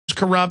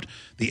corrupt,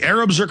 the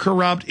Arabs are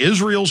corrupt,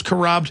 Israel's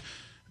corrupt,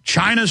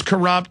 China's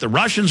corrupt, the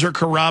Russians are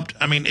corrupt.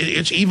 I mean,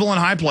 it's evil in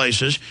high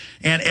places,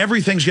 and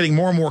everything's getting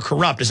more and more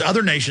corrupt. As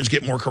other nations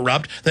get more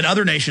corrupt, then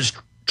other nations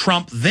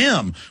trump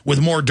them with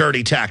more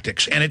dirty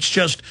tactics. And it's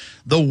just,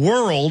 the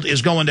world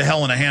is going to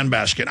hell in a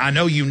handbasket. I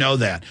know you know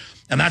that.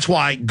 And that's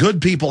why good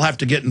people have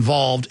to get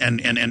involved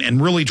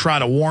and really try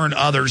to warn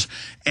others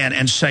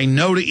and say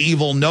no to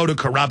evil, no to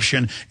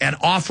corruption, and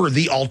offer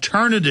the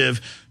alternative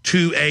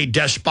to a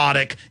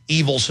despotic,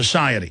 evil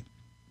society.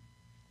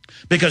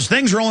 Because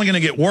things are only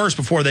going to get worse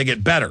before they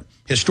get better,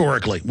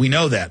 historically. We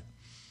know that.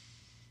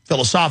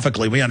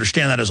 Philosophically, we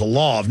understand that as a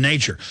law of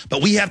nature.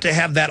 But we have to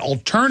have that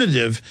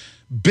alternative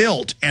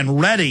built and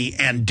ready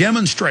and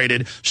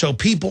demonstrated so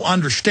people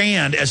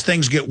understand as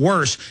things get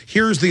worse,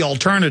 here's the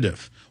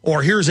alternative,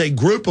 or here's a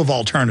group of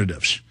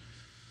alternatives.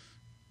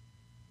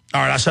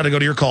 All right, I said to go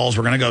to your calls.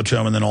 We're going to go to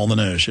them, and then all the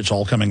news. It's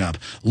all coming up.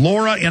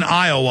 Laura in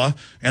Iowa,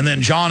 and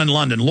then John in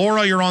London.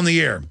 Laura, you're on the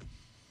air.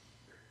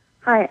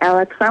 Hi,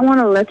 Alex. I want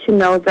to let you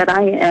know that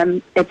I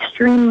am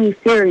extremely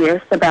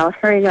serious about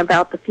hearing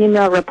about the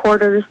female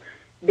reporters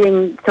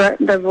being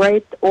threatened of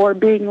rape or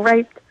being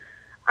raped.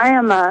 I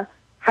am a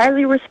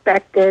highly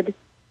respected,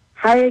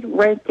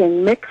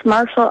 high-ranking mixed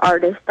martial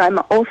artist. I'm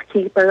an oath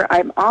keeper.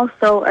 I'm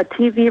also a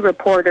TV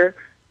reporter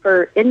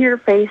for In Your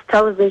Face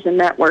television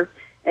network,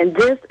 and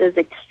this is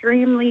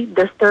extremely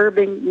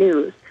disturbing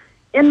news.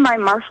 In my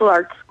martial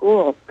arts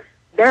school,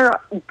 there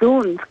are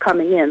goons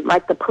coming in,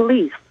 like the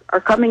police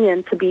are coming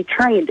in to be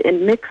trained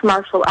in mixed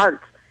martial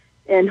arts.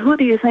 And who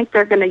do you think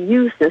they're going to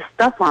use this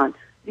stuff on?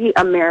 The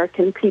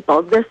American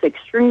people. This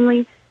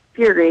extremely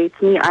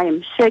infuriates me. I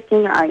am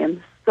shaking. I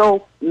am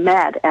so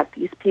mad at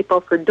these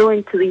people for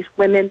doing to these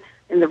women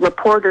and the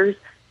reporters,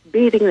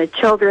 beating the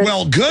children.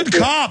 Well, good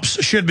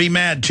cops should be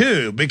mad,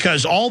 too,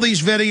 because all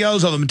these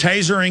videos of them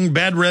tasering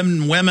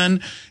bedridden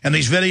women and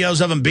these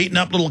videos of them beating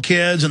up little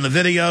kids and the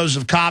videos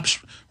of cops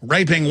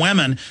raping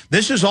women,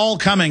 this is all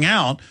coming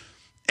out.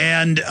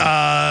 And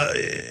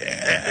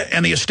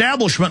the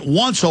establishment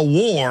wants a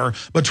war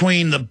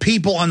between the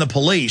people and the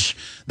police.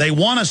 They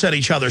want us at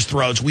each other's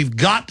throats. We've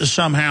got to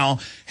somehow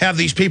have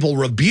these people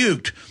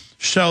rebuked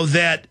so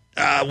that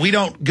we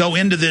don't go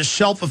into this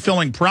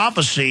self-fulfilling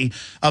prophecy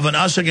of an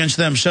us against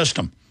them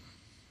system.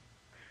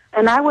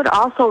 And I would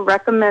also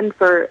recommend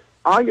for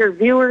all your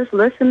viewers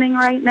listening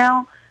right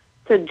now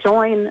to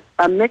join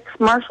a mixed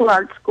martial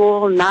arts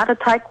school, not a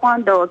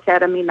taekwondo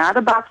academy, not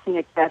a boxing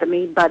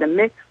academy, but a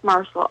mixed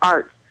martial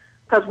arts.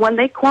 Because when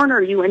they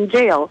corner you in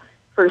jail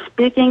for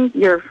speaking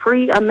your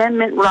free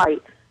amendment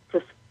right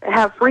to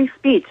have free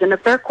speech, and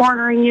if they're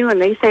cornering you and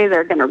they say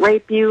they're going to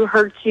rape you,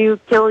 hurt you,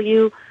 kill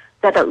you,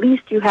 that at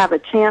least you have a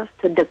chance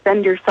to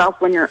defend yourself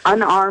when you're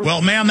unarmed.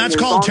 Well, ma'am, that's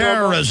called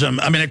terrorism.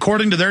 I mean,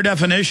 according to their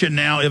definition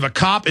now, if a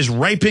cop is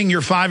raping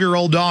your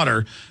 5-year-old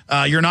daughter,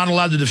 you're not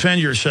allowed to defend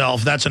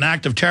yourself. That's an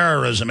act of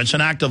terrorism. It's an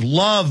act of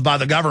love by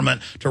the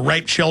government to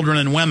rape children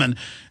and women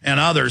and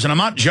others. And I'm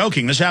not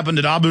joking. This happened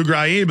at Abu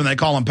Ghraib, and they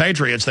call them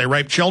patriots. They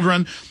rape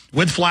children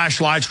with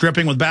flashlights,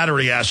 dripping with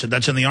battery acid.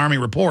 That's in the Army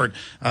report,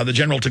 the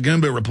General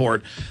Tagumbu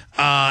report.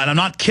 And I'm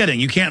not kidding.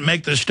 You can't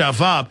make this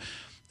stuff up.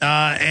 They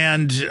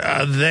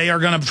are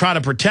going to try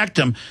to protect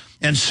them.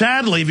 And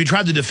sadly, if you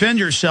tried to defend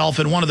yourself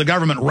in one of the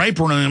government rape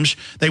rooms,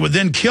 they would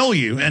then kill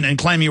you and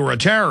claim you were a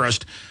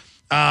terrorist.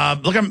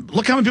 Look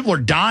how many people are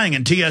dying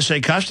in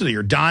TSA custody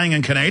or dying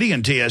in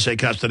Canadian TSA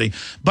custody.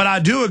 But I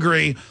do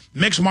agree,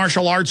 mixed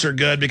martial arts are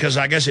good because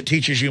I guess it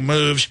teaches you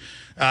moves,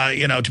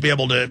 to be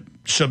able to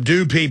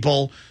subdue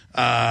people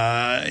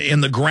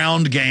in the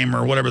ground game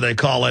or whatever they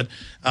call it,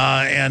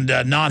 and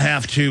not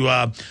have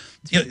to...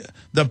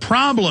 the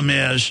problem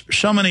is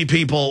so many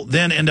people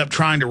then end up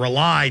trying to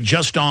rely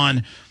just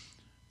on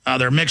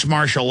their mixed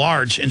martial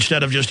arts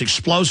instead of just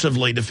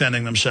explosively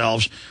defending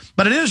themselves.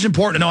 But it is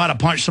important to know how to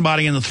punch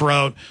somebody in the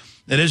throat.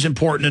 It is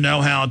important to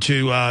know how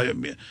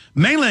to,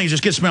 mainly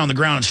just get somebody on the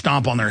ground and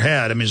stomp on their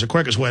head. I mean, it's the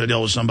quickest way to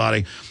deal with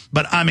somebody.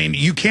 But, I mean,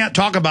 you can't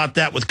talk about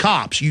that with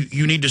cops.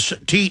 You need to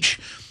teach,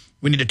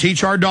 we need to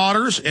teach our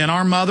daughters and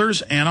our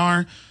mothers and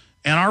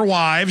our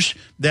wives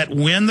that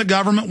when the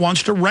government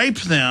wants to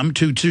rape them,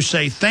 to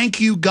say, thank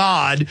you,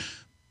 God,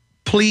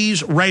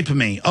 please rape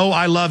me. Oh,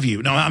 I love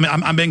you. No,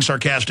 I'm being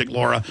sarcastic,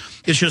 Laura.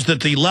 It's just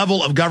that the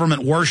level of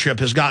government worship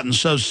has gotten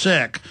so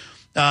sick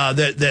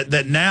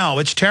that now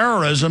it's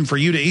terrorism for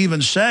you to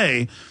even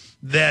say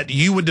that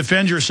you would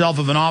defend yourself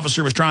if an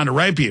officer was trying to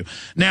rape you.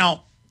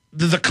 Now,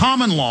 the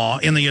common law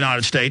in the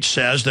United States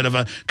says that if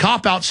a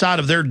cop outside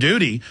of their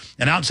duty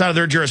and outside of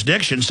their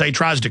jurisdiction, say,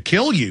 tries to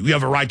kill you, you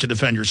have a right to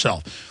defend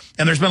yourself.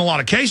 And there's been a lot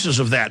of cases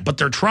of that, but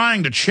they're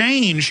trying to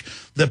change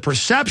the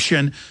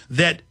perception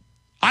that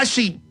I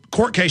see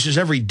court cases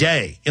every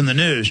day in the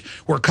news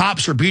where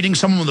cops are beating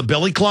someone with a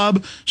billy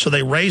club, so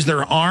they raise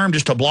their arm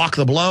just to block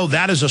the blow.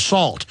 That is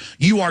assault.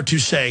 You are to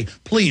say,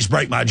 please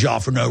break my jaw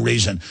for no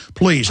reason.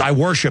 Please, I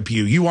worship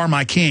you. You are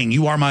my king.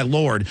 You are my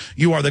Lord.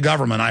 You are the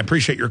government. I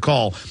appreciate your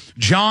call.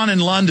 John in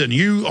London,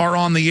 you are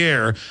on the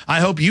air. I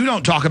hope you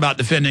don't talk about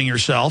defending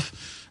yourself.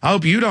 I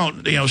hope you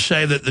don't,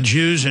 say that the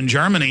Jews in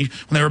Germany,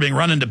 when they were being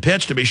run into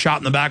pits to be shot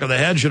in the back of the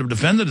head, should have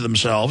defended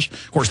themselves.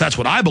 Of course, that's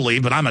what I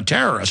believe, but I'm a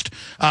terrorist.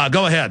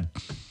 Go ahead.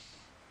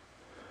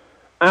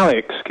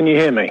 Alex, can you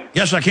hear me?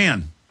 Yes, I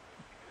can.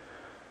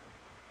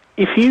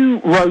 If you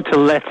wrote a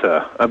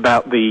letter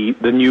about the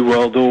New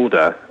World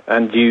Order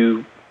and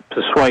you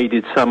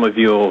persuaded some of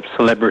your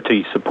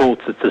celebrity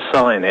supporters to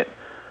sign it,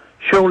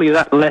 surely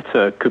that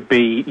letter could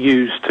be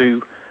used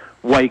to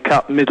wake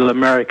up middle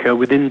America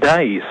within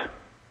days.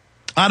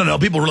 I don't know.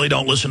 People really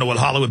don't listen to what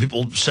Hollywood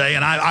people say,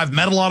 and I've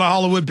met a lot of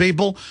Hollywood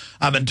people.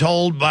 I've been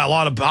told by a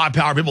lot of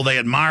high-power people they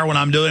admire what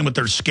I'm doing, but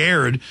they're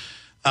scared.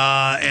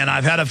 And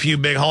I've had a few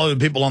big Hollywood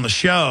people on the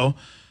show,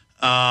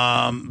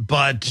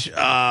 but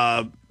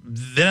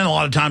then a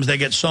lot of times they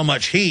get so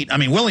much heat. I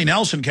mean, Willie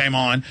Nelson came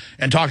on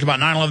and talked about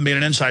 9/11 being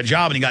an inside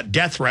job, and he got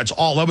death threats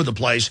all over the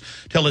place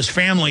till his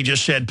family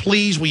just said,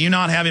 please, will you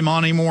not have him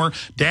on anymore?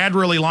 Dad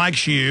really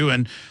likes you,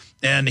 and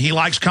he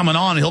likes coming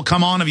on. He'll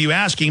come on if you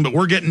ask him, but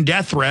we're getting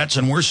death threats,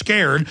 and we're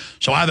scared,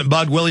 so I haven't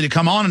bugged Willie to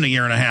come on in a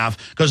year and a half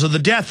because of the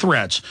death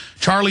threats.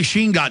 Charlie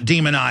Sheen got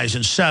demonized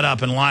and set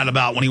up and lied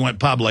about when he went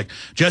public.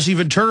 Jesse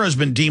Ventura's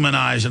been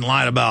demonized and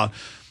lied about.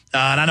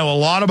 And I know a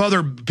lot of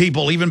other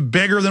people, even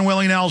bigger than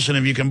Willie Nelson,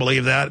 if you can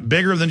believe that,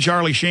 bigger than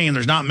Charlie Sheen.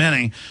 There's not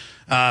many.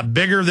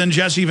 Bigger than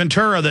Jesse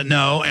Ventura that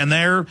know, and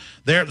they're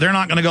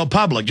not going to go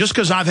public. Just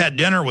because I've had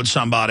dinner with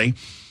somebody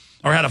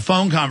or had a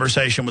phone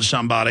conversation with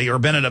somebody or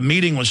been at a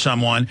meeting with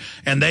someone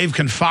and they've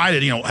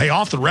confided, hey,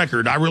 off the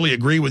record, I really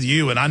agree with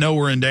you and I know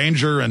we're in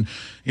danger and,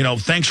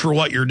 thanks for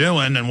what you're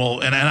doing.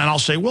 And I'll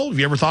say, well, have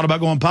you ever thought about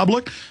going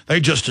public?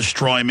 They just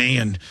destroy me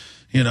and,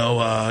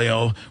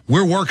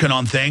 we're working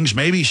on things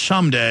maybe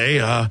someday.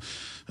 I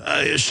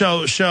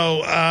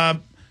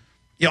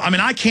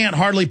can't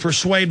hardly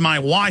persuade my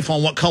wife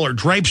on what color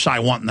drapes I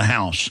want in the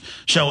house.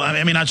 So,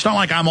 it's not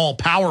like I'm all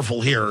powerful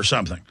here or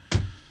something.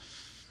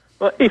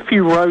 Well, if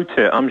you wrote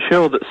it, I'm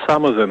sure that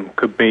some of them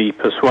could be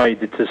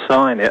persuaded to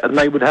sign it, and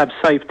they would have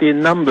safety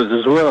in numbers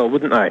as well,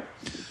 wouldn't they?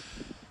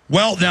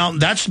 Well, now,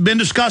 that's been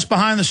discussed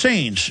behind the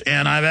scenes,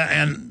 and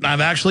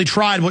I've actually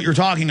tried what you're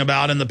talking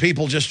about, and the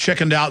people just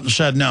chickened out and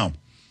said no.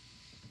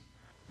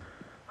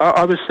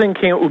 I was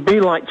thinking it would be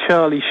like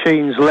Charlie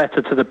Sheen's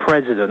letter to the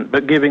president,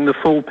 but giving the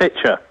full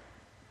picture.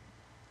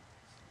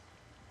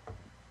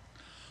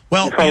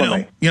 Well,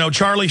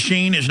 Charlie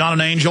Sheen is not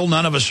an angel.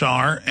 None of us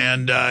are.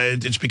 And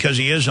it's because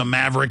he is a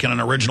maverick and an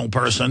original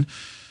person.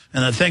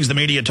 And the things the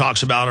media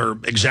talks about are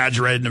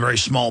exaggerated in a very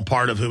small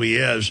part of who he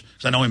is.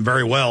 Because I know him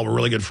very well. We're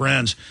really good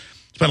friends.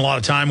 Spent a lot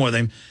of time with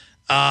him.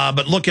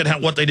 But look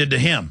at what they did to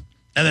him.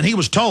 And then he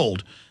was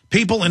told,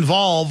 people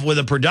involved with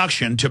a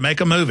production to make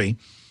a movie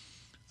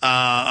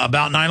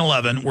about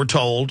 9/11 were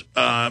told,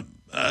 a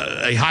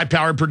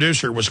high-powered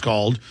producer was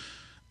called,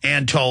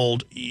 and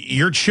told,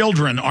 your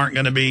children aren't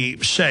going to be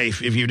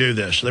safe if you do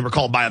this. They were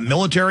called by a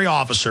military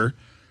officer.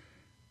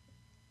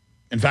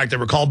 In fact, they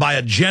were called by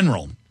a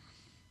general.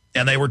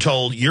 And they were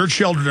told, your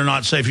children are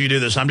not safe if you do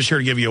this. I'm just here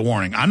to give you a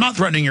warning. I'm not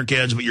threatening your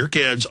kids, but your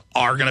kids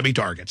are going to be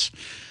targets.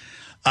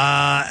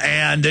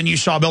 And then you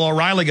saw Bill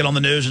O'Reilly get on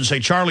the news and say,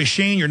 Charlie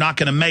Sheen, you're not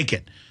going to make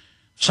it.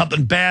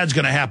 Something bad's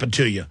going to happen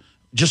to you.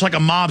 Just like a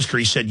mobster,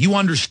 he said, you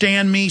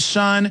understand me,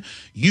 son?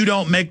 You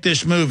don't make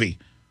this movie.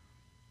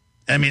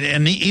 And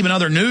even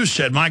other news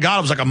said, my God,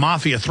 it was like a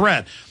mafia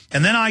threat.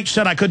 And then I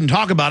said I couldn't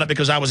talk about it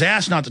because I was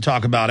asked not to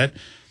talk about it.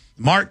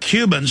 Mark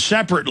Cuban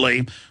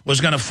separately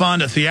was going to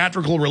fund a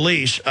theatrical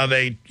release of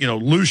a,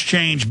 loose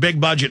change,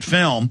 big budget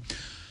film.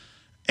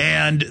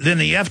 And then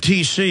the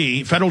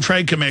FTC, Federal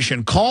Trade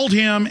Commission, called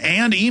him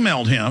and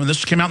emailed him, and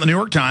this came out in the New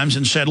York Times,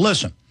 and said,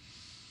 listen,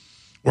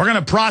 we're going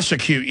to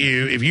prosecute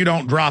you if you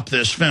don't drop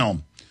this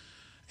film.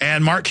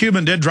 And Mark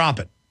Cuban did drop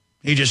it.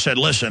 He just said,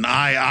 listen,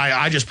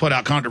 I just put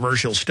out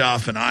controversial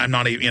stuff, and I'm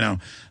not even,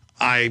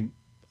 I'm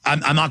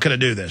not going to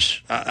do this.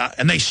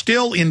 And they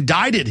still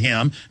indicted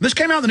him. This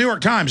came out in the New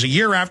York Times a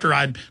year after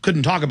I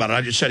couldn't talk about it.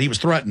 I just said he was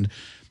threatened.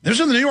 This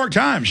was in the New York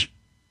Times.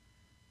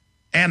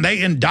 And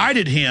they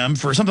indicted him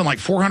for something like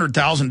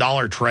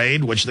 $400,000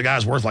 trade, which the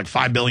guy's worth like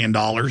 $5 billion,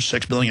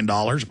 $6 billion.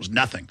 It was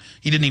nothing.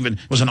 It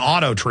was an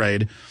auto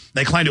trade.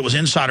 They claimed it was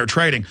insider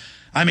trading.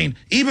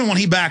 Even when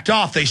he backed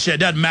off, they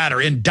said, doesn't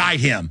matter, indict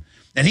him.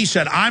 And he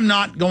said, I'm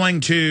not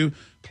going to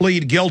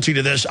plead guilty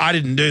to this. I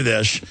didn't do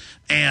this.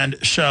 And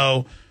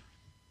so,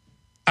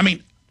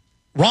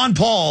 Ron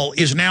Paul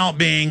is now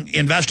being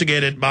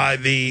investigated by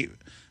the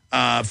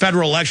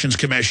Federal Elections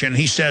Commission.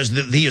 He says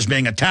that he is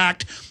being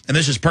attacked, and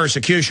this is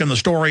persecution. The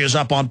story is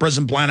up on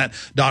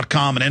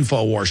prisonplanet.com and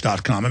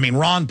Infowars.com.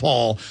 Ron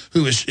Paul,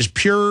 who is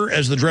pure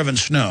as the driven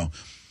snow.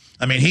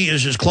 He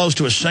is as close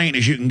to a saint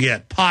as you can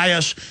get.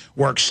 Pious,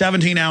 works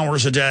 17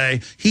 hours a day.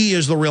 He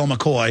is the real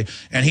McCoy,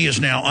 and he is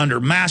now under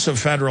massive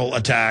federal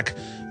attack.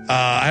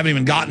 I haven't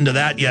even gotten to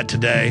that yet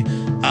today.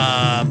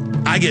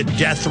 I get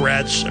death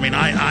threats.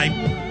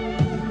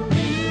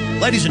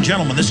 Ladies and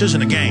gentlemen, this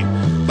isn't a game.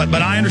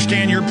 But I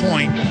understand your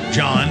point,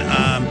 John.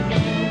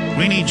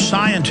 We need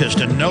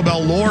scientists and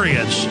Nobel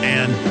laureates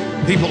and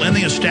people in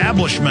the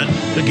establishment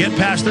to get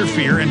past their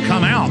fear and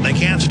come out. They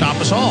can't stop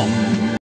us all.